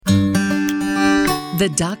The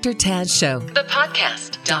Dr. Taz Show, the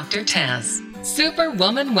podcast. Dr. Taz,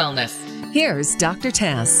 Superwoman Wellness. Here's Dr.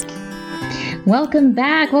 Taz. Welcome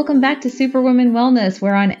back. Welcome back to Superwoman Wellness,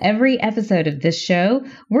 where on every episode of this show,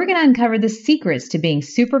 we're going to uncover the secrets to being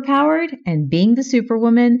superpowered and being the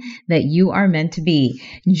superwoman that you are meant to be.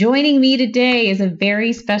 Joining me today is a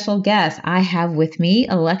very special guest. I have with me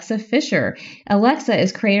Alexa Fisher. Alexa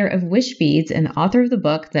is creator of Wish Beads and author of the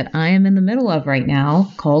book that I am in the middle of right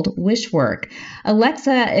now called Wish Work.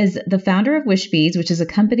 Alexa is the founder of Wish Beads, which is a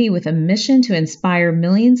company with a mission to inspire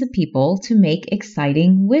millions of people to make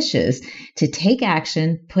exciting wishes, to take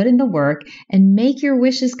action, put in the work, and make your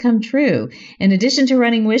wishes come true. In addition to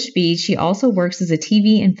running Wish Beads, she also works as a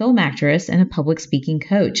TV and film actress and a public speaking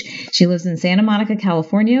coach. She lives in Santa Monica,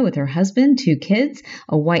 California with her husband, 2 kids,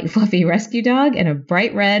 a white fluffy rescue dog, and a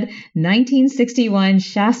bright red 1961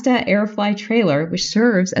 Shasta Airfly trailer, which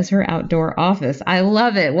serves as her outdoor office. I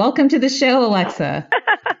love it. Welcome to the show, Alexa.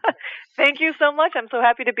 Thank you so much. I'm so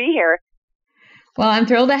happy to be here. Well, I'm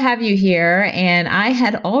thrilled to have you here. And I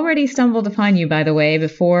had already stumbled upon you, by the way,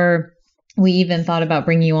 before we even thought about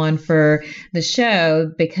bringing you on for the show,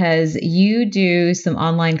 because you do some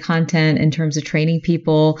online content in terms of training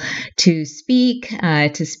people to speak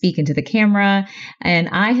into the camera. And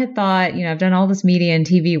I had thought, I've done all this media and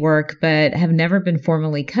TV work, but have never been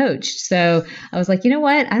formally coached. So I was like, you know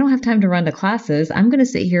what? I don't have time to run the classes. I'm going to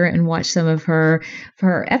sit here and watch some of her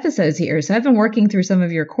episodes here. So I've been working through some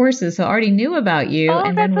of your courses, so I already knew about you. Oh,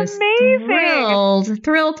 and that's then was amazing.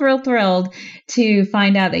 thrilled to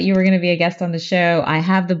find out that you were going to be a guest on the show. I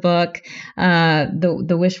have the book,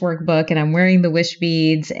 the Wish Work book, and I'm wearing the Wish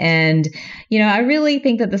Beads. And, I really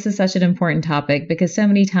think that this is such an important topic because so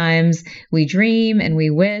many times we dream and we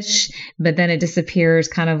wish, but then it disappears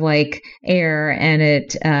kind of like air and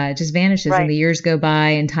it just vanishes. Right. And the years go by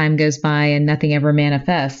and time goes by and nothing ever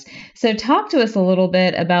manifests. So talk to us a little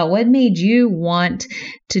bit about what made you want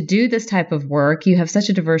to do this type of work. You have such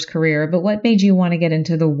a diverse career, but what made you want to get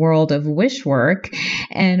into the world of wish work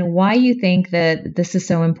and why you think that this is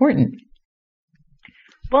so important?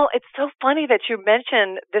 Well, it's so funny that you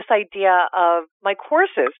mentioned this idea of my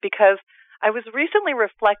courses because I was recently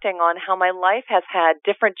reflecting on how my life has had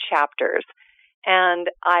different chapters. And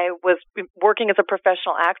I was working as a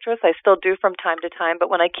professional actress. I still do from time to time. But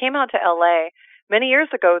when I came out to LA many years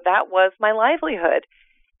ago, that was my livelihood.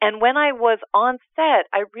 And when I was on set,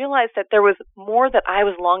 I realized that there was more that I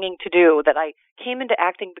was longing to do, that I came into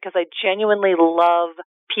acting because I genuinely love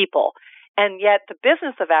people. And yet the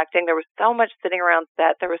business of acting, there was so much sitting around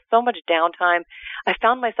set. There was so much downtime. I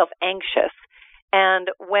found myself anxious. And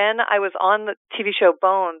when I was on the TV show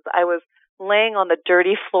Bones, I was laying on the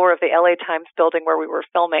dirty floor of the LA Times building where we were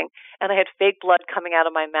filming, and I had fake blood coming out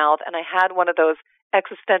of my mouth, and I had one of those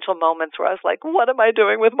existential moments where I was like, what am I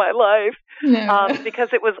doing with my life? No.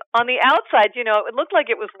 Because it was on the outside, it looked like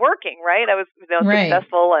it was working, right? I was Right.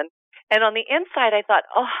 successful. And on the inside, I thought,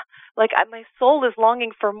 my soul is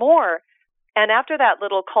longing for more. And after that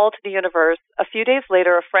little call to the universe, a few days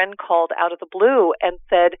later, a friend called out of the blue and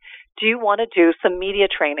said, do you want to do some media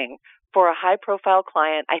training for a high-profile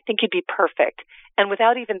client? I think you'd be perfect. And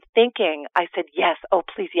without even thinking, I said, yes. Oh,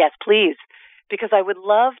 please, yes, please. Because I would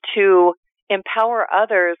love to empower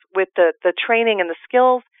others with the training and the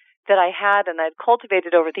skills that I had and I'd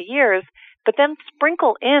cultivated over the years, but then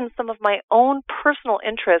sprinkle in some of my own personal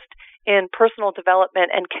interest in personal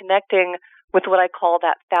development and connecting with what I call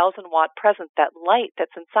that 1,000-watt presence, that light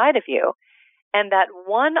that's inside of you. And that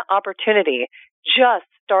one opportunity just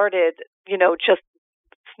started, just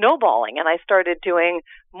snowballing. And I started doing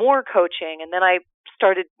more coaching. And then I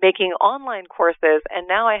started making online courses. And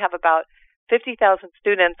now I have about 50,000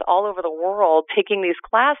 students all over the world taking these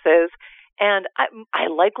classes. And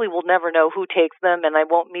I likely will never know who takes them, and I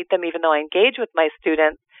won't meet them even though I engage with my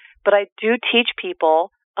students. But I do teach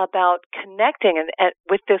people about connecting and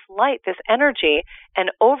with this light, this energy, and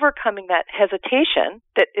overcoming that hesitation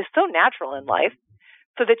that is so natural in life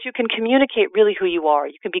so that you can communicate really who you are.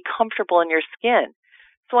 You can be comfortable in your skin.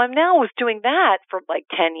 So I'm now was doing that for like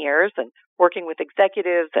 10 years and working with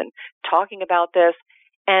executives and talking about this.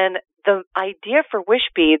 And the idea for Wish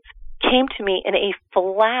Beads came to me in a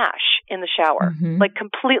flash in the shower, like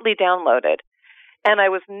completely downloaded. And I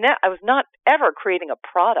was not ever creating a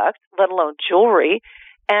product, let alone jewelry.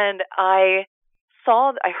 And I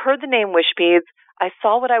heard the name Wish Beads. I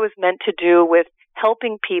saw what I was meant to do with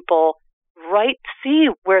helping people see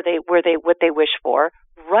what they wish for,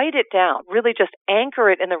 write it down, really just anchor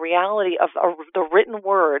it in the reality of the written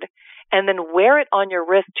word, and then wear it on your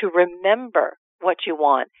wrist to remember what you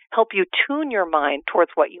want, help you tune your mind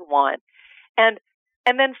towards what you want. And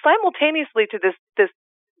then simultaneously to this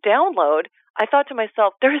download, I thought to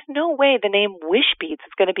myself, there is no way the name Wish Beads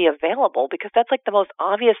is going to be available because that's like the most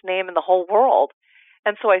obvious name in the whole world.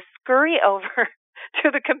 And so I scurry over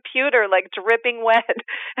to the computer, like dripping wet.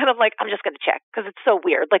 And I'm like, I'm just going to check because it's so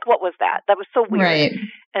weird. Like, what was that? That was so weird. Right.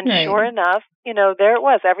 And sure enough, there it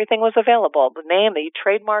was. Everything was available. The name, the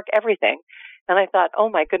trademark, everything. And I thought, oh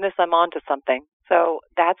my goodness, I'm on to something. So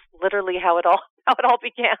that's literally how it all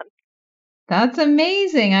began. That's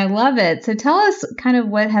amazing. I love it. So tell us kind of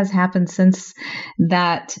what has happened since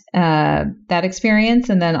that experience,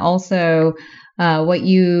 and then also why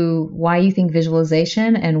you think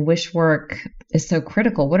visualization and wish work is so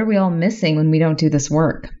critical. What are we all missing when we don't do this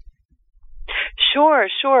work? Sure.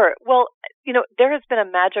 Well, there has been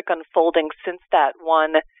a magic unfolding since that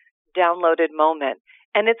one downloaded moment.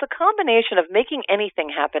 And it's a combination of making anything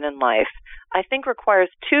happen in life, I think requires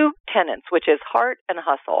two tenets, which is heart and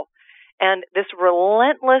hustle. And this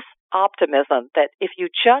relentless optimism that if you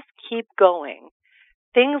just keep going,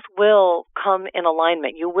 things will come in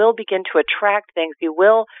alignment. You will begin to attract things. You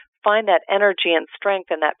will find that energy and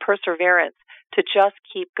strength and that perseverance to just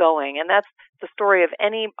keep going. And that's the story of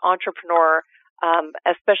any entrepreneur,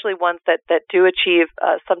 especially ones that do achieve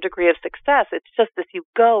some degree of success. It's just this, you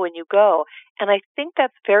go and you go. And I think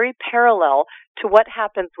that's very parallel to what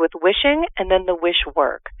happens with wishing and then the wish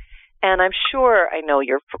work. And I'm sure, I know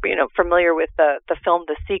you're familiar with the film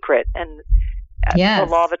The Secret and the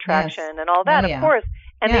law of attraction and all that, of course.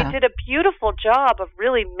 And they did a beautiful job of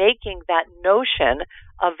really making that notion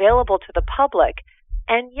available to the public.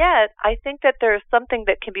 And yet, I think that there's something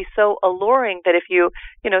that can be so alluring that if you,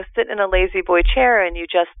 sit in a lazy boy chair and you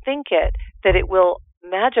just think it, that it will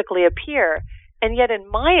magically appear. And yet, in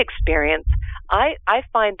my experience, I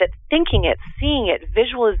find that thinking it, seeing it,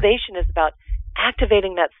 visualization is about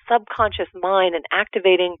activating that subconscious mind and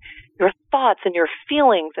activating your thoughts and your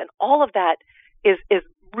feelings, and all of that is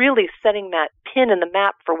really setting that pin in the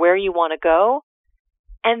map for where you want to go.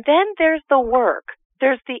 And then there's the work.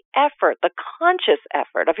 There's the effort, the conscious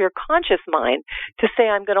effort of your conscious mind to say,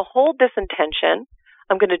 I'm going to hold this intention.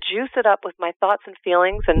 I'm going to juice it up with my thoughts and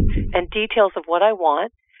feelings and details of what I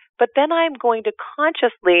want. But then I'm going to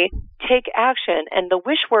consciously take action. And the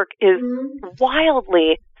wish work is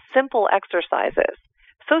wildly simple exercises.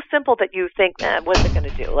 So simple that you think, what's it going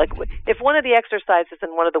to do? Like, if one of the exercises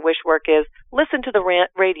in one of the wish work is listen to the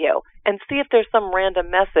radio and see if there's some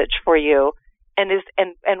random message for you, and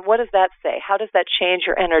what does that say? How does that change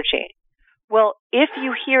your energy? Well, if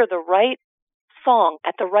you hear the right song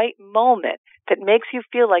at the right moment that makes you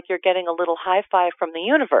feel like you're getting a little high five from the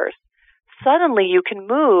universe, suddenly you can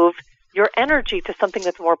move your energy to something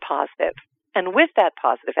that's more positive. And with that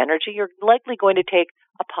positive energy, you're likely going to take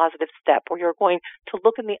a positive step, where you're going to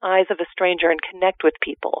look in the eyes of a stranger and connect with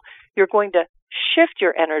people. You're going to shift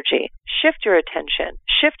your energy, shift your attention,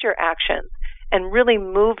 shift your actions, and really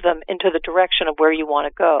move them into the direction of where you want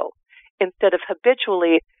to go, instead of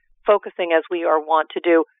habitually focusing, as we are wont to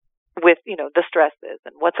do, with the stresses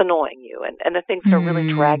and what's annoying you and the things that are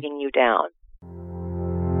really dragging you down.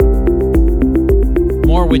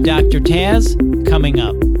 More with Dr. Taz coming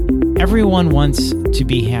up. Everyone wants to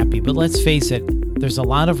be happy, but let's face it, there's a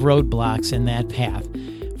lot of roadblocks in that path,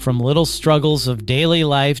 from little struggles of daily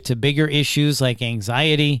life to bigger issues like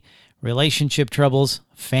anxiety, relationship troubles,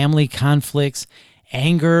 family conflicts,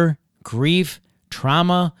 anger, grief,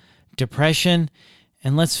 trauma, depression,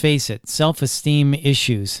 and let's face it, self-esteem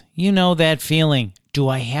issues. You know that feeling. Do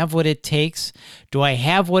I have what it takes? Do I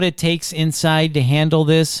have what it takes inside to handle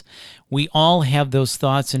this? We all have those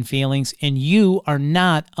thoughts and feelings, and you are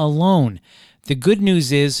not alone. The good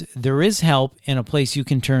news is there is help and a place you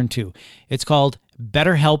can turn to. It's called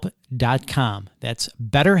BetterHelp.com. That's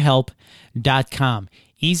BetterHelp.com.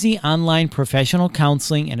 Easy online professional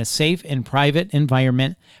counseling in a safe and private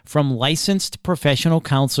environment from licensed professional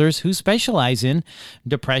counselors who specialize in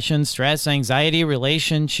depression, stress, anxiety,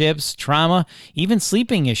 relationships, trauma, even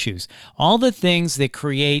sleeping issues. All the things that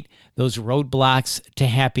create those roadblocks to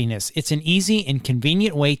happiness. It's an easy and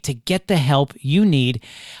convenient way to get the help you need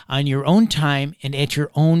on your own time and at your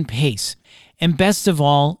own pace. And best of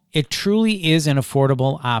all, it truly is an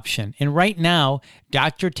affordable option. And right now,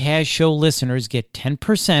 Dr. Taz Show listeners get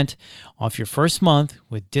 10% off your first month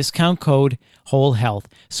with discount code WHOLEHEALTH.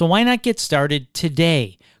 So why not get started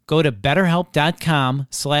today? Go to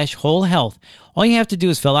BetterHelp.com/WHOLEHEALTH. All you have to do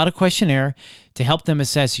is fill out a questionnaire to help them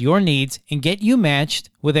assess your needs and get you matched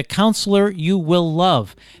with a counselor you will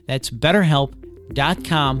love. That's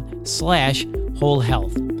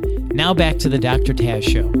BetterHelp.com/WHOLEHEALTH. Now back to the Dr. Taz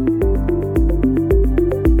Show.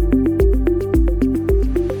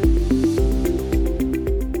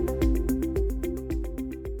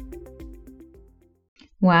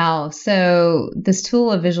 Wow. So this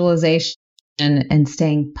tool of visualization and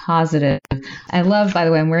staying positive. I love, by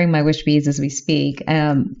the way, I'm wearing my wish beads as we speak.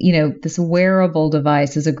 This wearable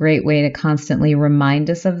device is a great way to constantly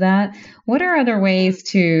remind us of that. What are other ways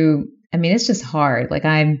to, it's just hard. Like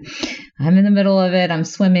I'm in the middle of it. I'm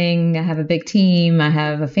swimming. I have a big team. I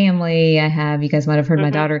have a family. You guys might have heard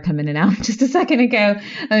my daughter come in and out just a second ago.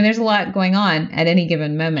 There's a lot going on at any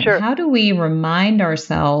given moment. Sure. How do we remind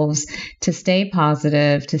ourselves to stay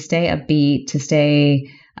positive, to stay upbeat, to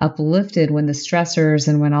stay uplifted when the stressors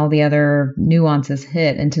and when all the other nuances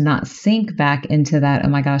hit, and to not sink back into that, oh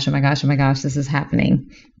my gosh, this is happening?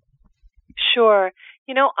 Sure.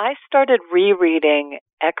 I started rereading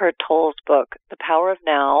Eckhart Tolle's book, The Power of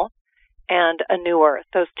Now, and A New Earth,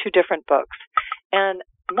 those two different books. And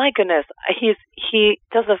my goodness, he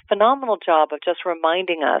does a phenomenal job of just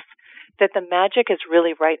reminding us that the magic is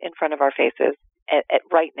really right in front of our faces at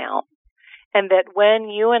right now. And that when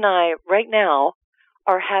you and I right now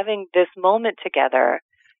are having this moment together,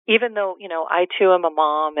 even though, I too am a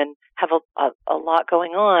mom and have a lot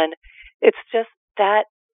going on, it's just that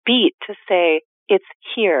beat to say it's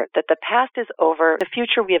here, that the past is over, the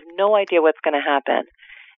future, we have no idea what's going to happen.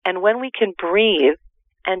 And when we can breathe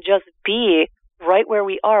and just be right where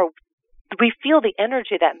we are, we feel the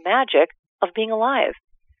energy, that magic of being alive.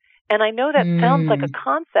 And I know that sounds like a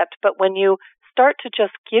concept, but when you start to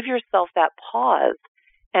just give yourself that pause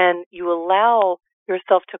and you allow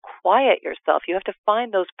yourself to quiet yourself, you have to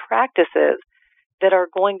find those practices that are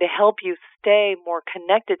going to help you stay more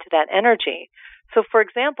connected to that energy. So, for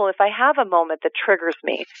example, if I have a moment that triggers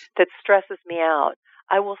me, that stresses me out,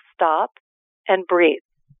 I will stop and breathe,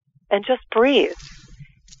 and just breathe.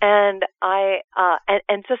 And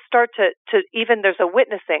and just start to even, there's a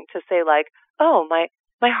witnessing to say like, oh,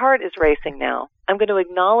 my heart is racing now. I'm going to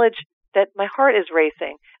acknowledge that my heart is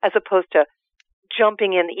racing, as opposed to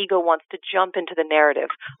jumping in. The ego wants to jump into the narrative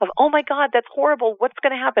of, oh my God, that's horrible. What's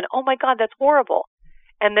going to happen? Oh my God, that's horrible.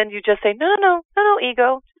 And then you just say, no,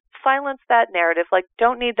 ego, silence that narrative. Like,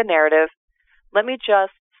 don't need the narrative. Let me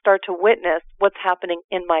just start to witness what's happening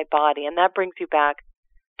in my body. And that brings you back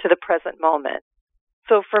to the present moment.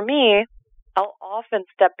 So for me, I'll often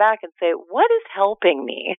step back and say, what is helping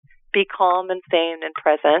me be calm and sane and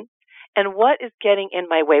present? And what is getting in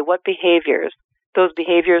my way? What behaviors? Those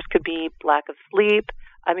behaviors could be lack of sleep.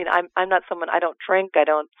 I'm not someone, I don't drink, I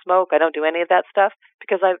don't smoke, I don't do any of that stuff,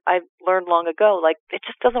 because I've learned long ago, like, it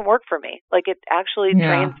just doesn't work for me. Like, it actually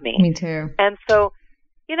drains me. Me too. And so,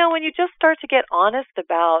 when you just start to get honest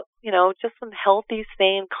about, just some healthy,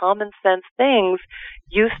 sane, common sense things,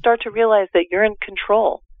 you start to realize that you're in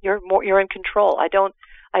control. You're in control.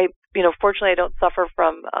 Fortunately, I don't suffer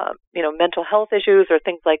from, mental health issues or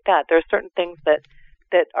things like that. There are certain things that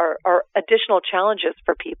are additional challenges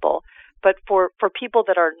for people. But for people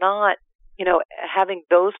that are not, having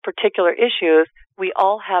those particular issues, we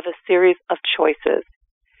all have a series of choices.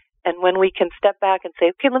 And when we can step back and say,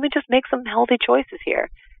 okay, let me just make some healthy choices here.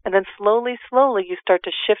 And then slowly, you start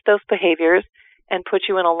to shift those behaviors and put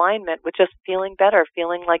you in alignment with just feeling better,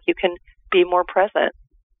 feeling like you can be more present.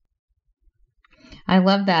 I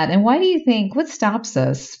love that. And why do you think, what stops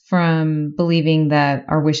us from believing that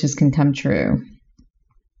our wishes can come true?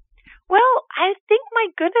 Well, I think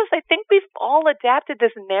we've all adapted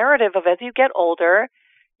this narrative of, as you get older,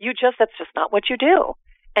 that's just not what you do.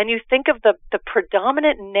 And you think of the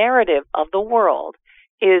predominant narrative of the world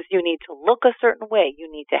is you need to look a certain way,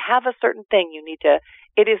 you need to have a certain thing,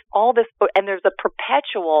 it is all this, and there's a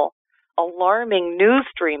perpetual alarming news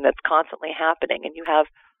stream that's constantly happening, and you have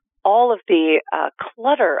all of the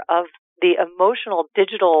clutter of the emotional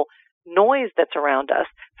digital noise that's around us.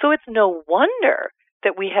 So it's no wonder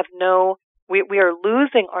that we are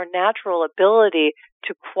losing our natural ability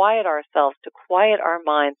to quiet ourselves, to quiet our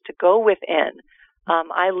minds, to go within.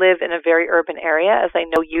 I live in a very urban area, as I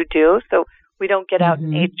know you do, so we don't get out in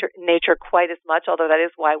nature quite as much, although that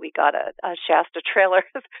is why we got a Shasta trailer.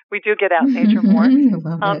 We do get out in nature more.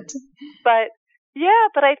 Love it.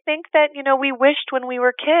 But I think that, we wished when we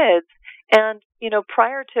were kids. And,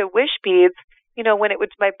 prior to wish beads, when it was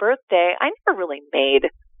my birthday, I never really made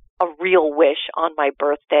a real wish on my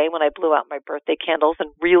birthday when I blew out my birthday candles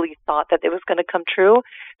and really thought that it was going to come true,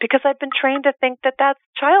 because I've been trained to think that that's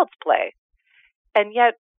child's play. And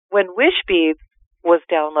yet when wish beads was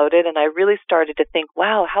downloaded and I really started to think,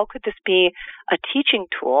 wow, how could this be a teaching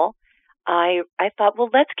tool? I thought, well,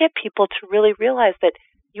 let's get people to really realize that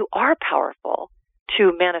you are powerful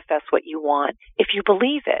to manifest what you want if you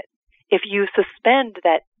believe it. If you suspend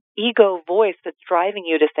that ego voice that's driving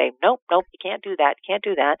you to say, nope, you can't do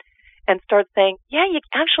that, and start saying, yeah, you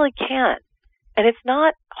actually can. And it's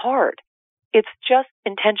not hard. it's just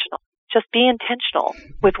intentional. Just be intentional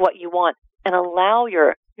with what you want and allow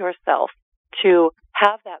yourself to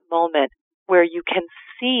have that moment where you can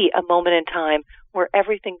see a moment in time where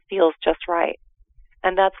everything feels just right.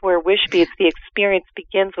 And that's where Wish Beads, the experience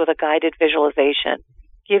begins with a guided visualization.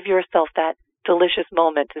 Give yourself that delicious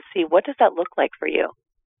moment to see, what does that look like for you?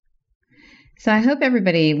 So I hope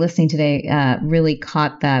everybody listening today really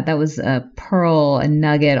caught that. That was a pearl, a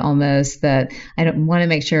nugget almost, that I don't want to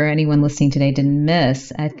make sure anyone listening today didn't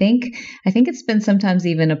miss. I think it's been sometimes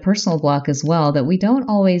even a personal block as well, that we don't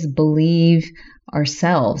always believe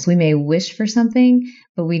ourselves. We may wish for something,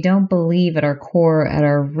 but we don't believe at our core, at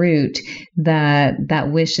our root, that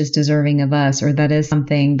that wish is deserving of us, or that is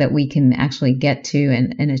something that we can actually get to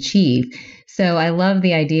and achieve. So I love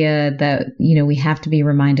the idea that, we have to be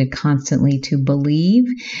reminded constantly to believe.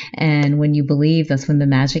 And when you believe, that's when the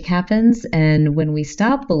magic happens. And when we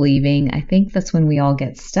stop believing, I think that's when we all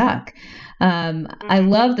get stuck. I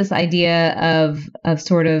love this idea of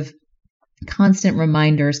sort of constant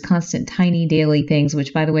reminders, constant tiny daily things,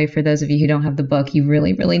 which, by the way, for those of you who don't have the book, you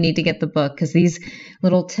really, really need to get the book, because these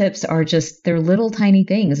little tips are they're little tiny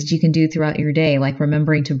things that you can do throughout your day, like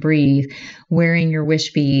remembering to breathe, wearing your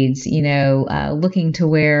wish beads, looking to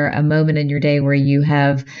wear a moment in your day where you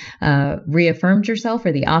have reaffirmed yourself,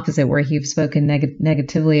 or the opposite, where you've spoken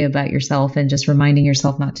negatively about yourself, and just reminding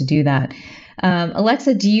yourself not to do that.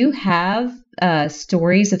 Alexa, do you have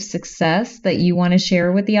stories of success that you want to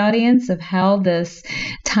share with the audience of how this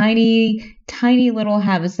tiny, tiny little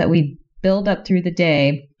habits that we build up through the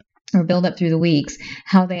day or build up through the weeks,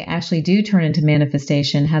 how they actually do turn into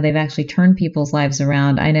manifestation, how they've actually turned people's lives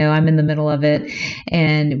around? I know I'm in the middle of it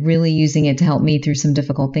and really using it to help me through some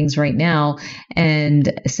difficult things right now.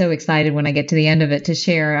 And so excited when I get to the end of it to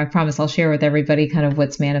share. I promise I'll share with everybody kind of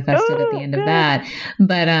what's manifested at the end of that.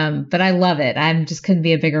 But I love it. I just couldn't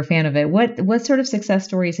be a bigger fan of it. What sort of success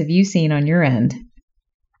stories have you seen on your end?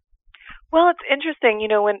 Well, it's interesting,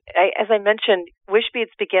 as I mentioned, Wish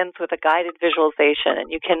Beads begins with a guided visualization, and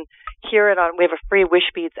you can hear it we have a free Wish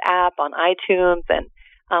Beads app on iTunes, and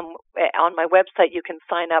on my website you can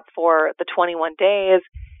sign up for the 21 days,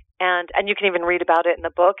 and you can even read about it in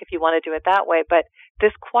the book if you want to do it that way. But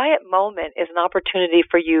this quiet moment is an opportunity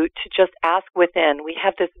for you to just ask within. We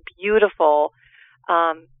have this beautiful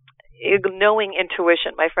knowing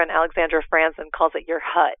intuition. My friend Alexandra Franzen calls it your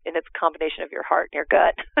hut, and it's a combination of your heart and your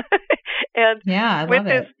gut. And yeah, I love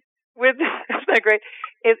it. Isn't that great?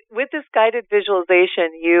 With this guided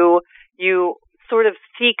visualization, you sort of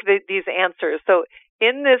seek these answers. So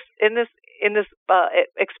in this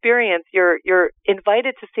experience, you're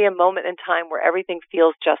invited to see a moment in time where everything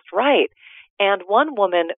feels just right. And one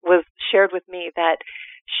woman shared with me that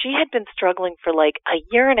she had been struggling for like a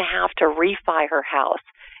year and a half to refi her house.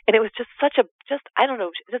 And it was just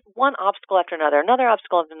just one obstacle after another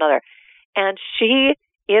obstacle after another. And she,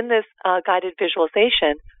 in this guided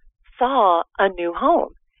visualization, saw a new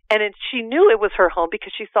home. And she knew it was her home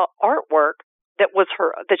because she saw artwork that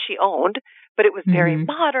she owned, but it was very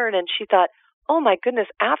modern. And she thought, oh my goodness,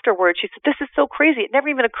 afterwards, she said, this is so crazy. It never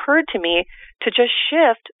even occurred to me to just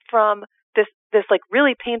shift from this like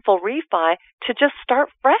really painful refi to just start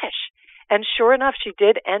fresh. And sure enough, she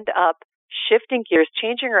did end up shifting gears,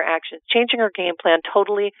 changing her actions, changing her game plan,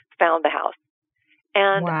 totally found the house.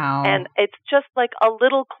 And wow. And it's just like a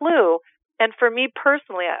little clue. And for me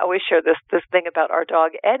personally, I always share this thing about our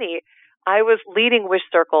dog, Eddie. I was leading wish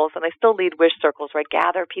circles, and I still lead wish circles where I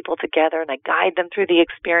gather people together and I guide them through the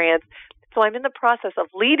experience. So I'm in the process of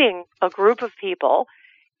leading a group of people.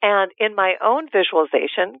 And in my own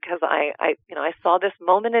visualization, because I saw this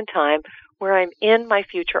moment in time where I'm in my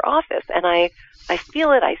future office, and I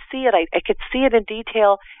feel it, I see it, I could see it in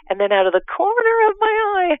detail, and then out of the corner of my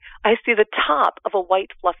eye, I see the top of a white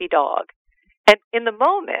fluffy dog. And in the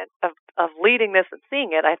moment of leading this and seeing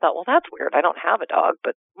it, I thought, well, that's weird. I don't have a dog,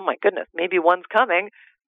 but oh my goodness, maybe one's coming.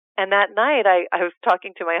 And that night, I was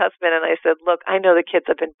talking to my husband, and I said, look, I know the kids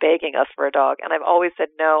have been begging us for a dog, and I've always said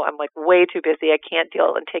no. I'm like way too busy. I can't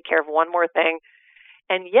deal and take care of one more thing.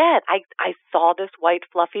 And yet, I saw this white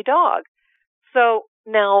fluffy dog. So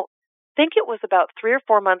now, think it was about 3 or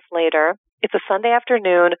 4 months later. It's a Sunday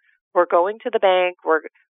afternoon. We're going to the bank.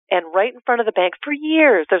 And right in front of the bank for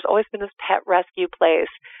years, there's always been this pet rescue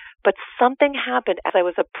place. But something happened as I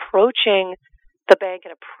was approaching the bank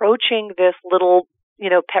and approaching this little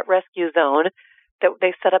pet rescue zone that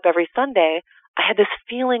they set up every Sunday. I had this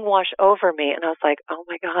feeling wash over me, and I was like, oh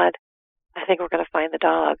my God, I think we're going to find the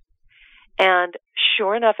dog. And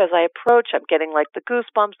sure enough, as I approach, I'm getting like the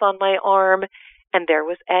goosebumps on my arm, and there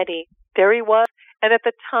was Eddie. There he was. And at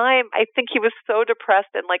the time, I think he was so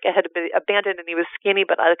depressed and like had been abandoned, and he was skinny,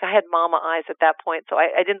 but I had mama eyes at that point, so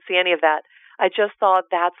I didn't see any of that. I just thought,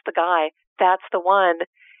 that's the guy, that's the one.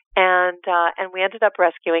 And we ended up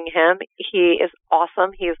rescuing him. He is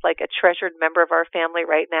awesome. He's like a treasured member of our family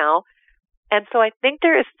right now. And so I think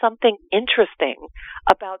there is something interesting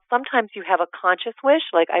about sometimes you have a conscious wish,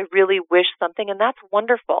 like I really wish something, and that's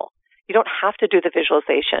wonderful. You don't have to do the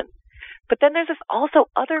visualization. But then there's this also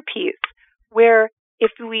other piece where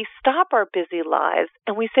if we stop our busy lives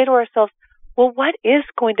and we say to ourselves, well, what is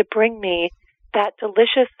going to bring me that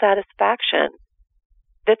delicious satisfaction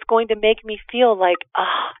that's going to make me feel like,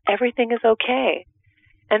 everything is okay?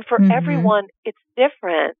 And for everyone, it's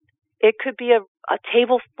different. It could be a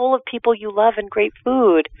table full of people you love and great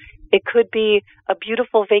food. It could be a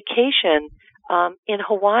beautiful vacation in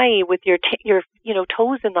Hawaii with your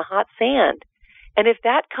toes in the hot sand. And if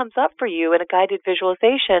that comes up for you in a guided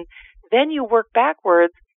visualization, then you work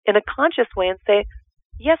backwards in a conscious way and say,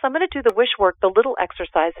 yes, I'm going to do the wish work, the little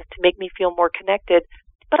exercises to make me feel more connected,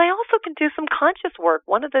 but I also can do some conscious work.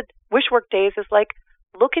 One of the wish work days is like,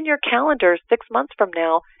 look in your calendar 6 months from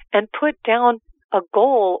now and put down a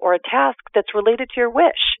goal or a task that's related to your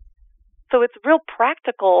wish. So it's real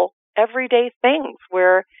practical, everyday things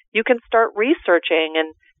where you can start researching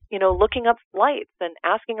and, looking up flights and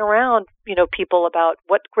asking around, people about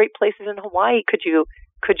what great places in Hawaii could you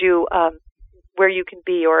where you can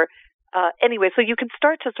be, or anyway, so you can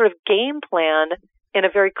start to sort of game plan in a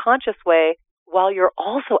very conscious way while you're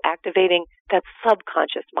also activating that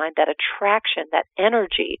subconscious mind, that attraction, that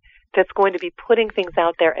energy that's going to be putting things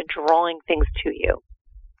out there and drawing things to you.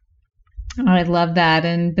 Oh, I love that.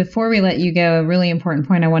 And before we let you go, a really important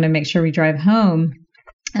point I want to make sure we drive home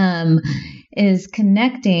is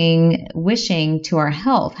connecting wishing to our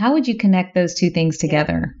health. How would you connect those two things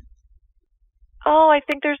together? Oh, I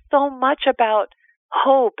think there's so much about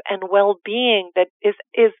hope and well-being that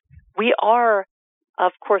is we are,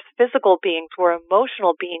 of course, physical beings, we're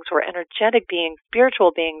emotional beings, we're energetic beings,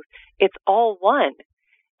 spiritual beings. It's all one.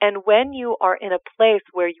 And when you are in a place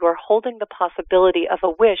where you are holding the possibility of a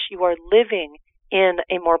wish, you are living in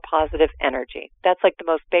a more positive energy. That's like the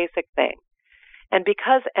most basic thing. And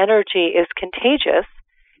because energy is contagious,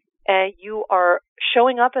 you are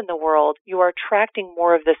showing up in the world, you are attracting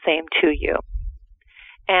more of the same to you.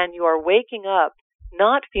 And you are waking up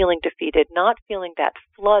not feeling defeated, not feeling that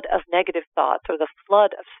flood of negative thoughts or the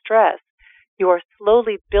flood of stress. You are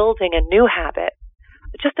slowly building a new habit,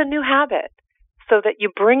 just a new habit, so that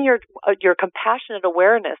you bring your compassionate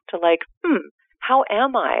awareness to like, how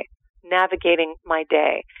am I navigating my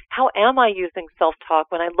day? How am I using self-talk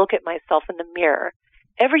when I look at myself in the mirror?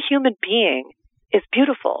 Every human being is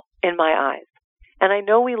beautiful in my eyes. And I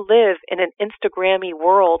know we live in an Instagrammy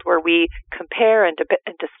world where we compare and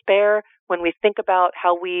despair when we think about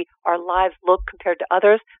how our lives look compared to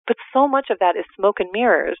others, but so much of that is smoke and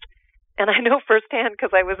mirrors. And I know firsthand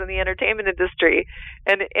because I was in the entertainment industry.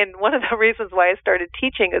 And one of the reasons why I started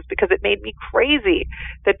teaching is because it made me crazy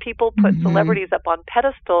that people put celebrities up on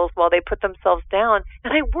pedestals while they put themselves down.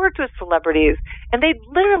 And I worked with celebrities, and they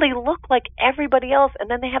literally look like everybody else.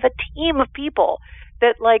 And then they have a team of people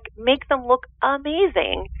that like make them look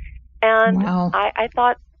amazing. And wow. I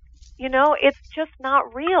thought, it's just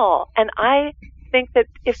not real. And I think that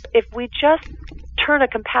if we just turn a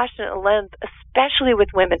compassionate lens, especially with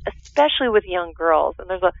women, especially with young girls, and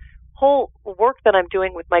there's a whole work that I'm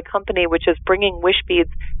doing with my company, which is bringing wish beads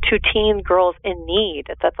to teen girls in need.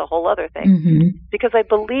 That's a whole other thing. Because I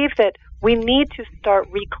believe that we need to start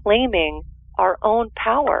reclaiming our own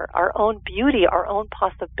power, our own beauty, our own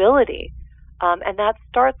possibility. And that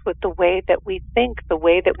starts with the way that we think, the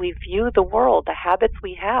way that we view the world, the habits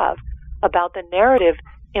we have about the narrative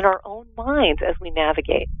in our own minds as we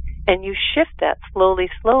navigate. And you shift that slowly,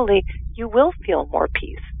 you will feel more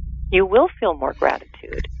peace. You will feel more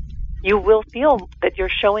gratitude. You will feel that you're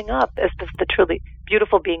showing up as the truly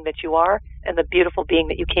beautiful being that you are and the beautiful being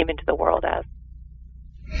that you came into the world as.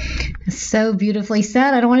 So beautifully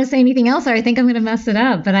said. I don't want to say anything else or I think I'm going to mess it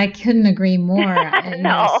up, but I couldn't agree more.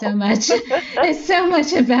 No. It's so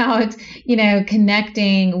much about,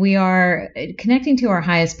 connecting. We are connecting to our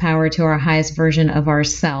highest power, to our highest version of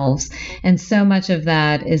ourselves. And so much of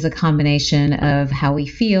that is a combination of how we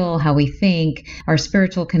feel, how we think, our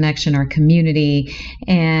spiritual connection, our community.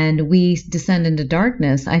 And we descend into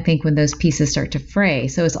darkness, I think, when those pieces start to fray.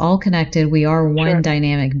 So it's all connected. We are one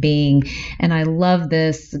dynamic being. And I love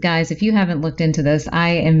this this, guys, if you haven't looked into this, I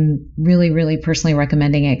am really, really personally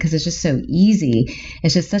recommending it because it's just so easy.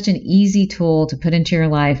 It's just such an easy tool to put into your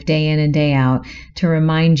life day in and day out to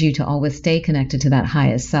remind you to always stay connected to that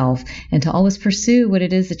highest self and to always pursue what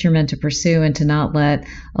it is that you're meant to pursue and to not let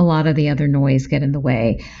a lot of the other noise get in the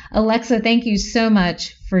way. Alexa, thank you so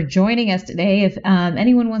much for joining us today. If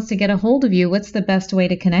anyone wants to get a hold of you, what's the best way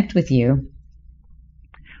to connect with you?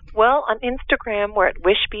 Well, on Instagram, we're at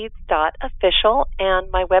wishbeads.official,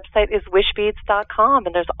 and my website is wishbeads.com,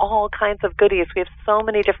 and there's all kinds of goodies. We have so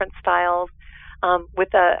many different styles,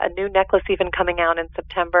 with a new necklace even coming out in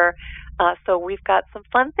September. So we've got some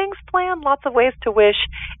fun things planned, lots of ways to wish,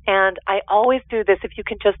 and I always do this. If you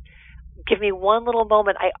can just give me one little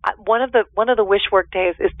moment, one of the wish work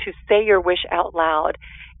days is to say your wish out loud.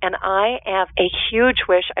 And I have a huge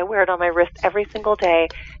wish. I wear it on my wrist every single day,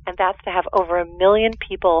 and that's to have over 1 million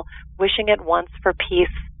people wishing at once for peace.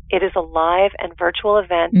 It is a live and virtual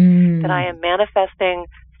event that I am manifesting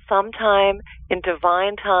sometime in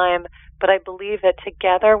divine time, but I believe that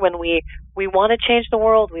together when we want to change the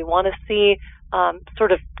world, we want to see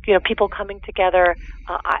people coming together,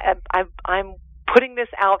 I'm putting this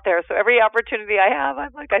out there. So every opportunity I have,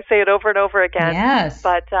 I say it over and over again. Yes.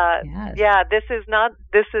 But yes. Yeah, this is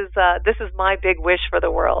my big wish for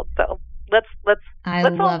the world. So let's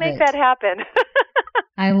all make that happen.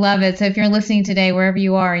 I love it. So if you're listening today, wherever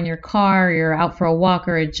you are, in your car, or you're out for a walk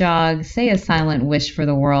or a jog, say a silent wish for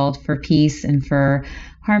the world, for peace and for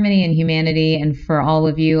harmony and humanity. And for all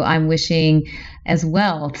of you, I'm wishing as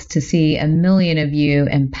well to see 1 million of you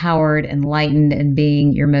empowered, enlightened, and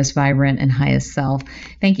being your most vibrant and highest self.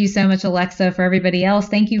 Thank you so much, Alexa. For everybody else,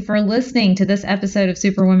 thank you for listening to this episode of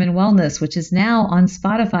Superwoman Wellness, which is now on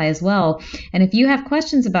Spotify as well. And if you have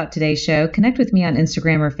questions about today's show, connect with me on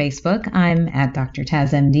Instagram or Facebook. I'm at Dr.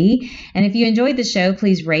 Taz MD. And if you enjoyed the show,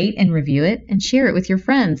 please rate and review it and share it with your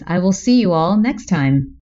friends. I will see you all next time.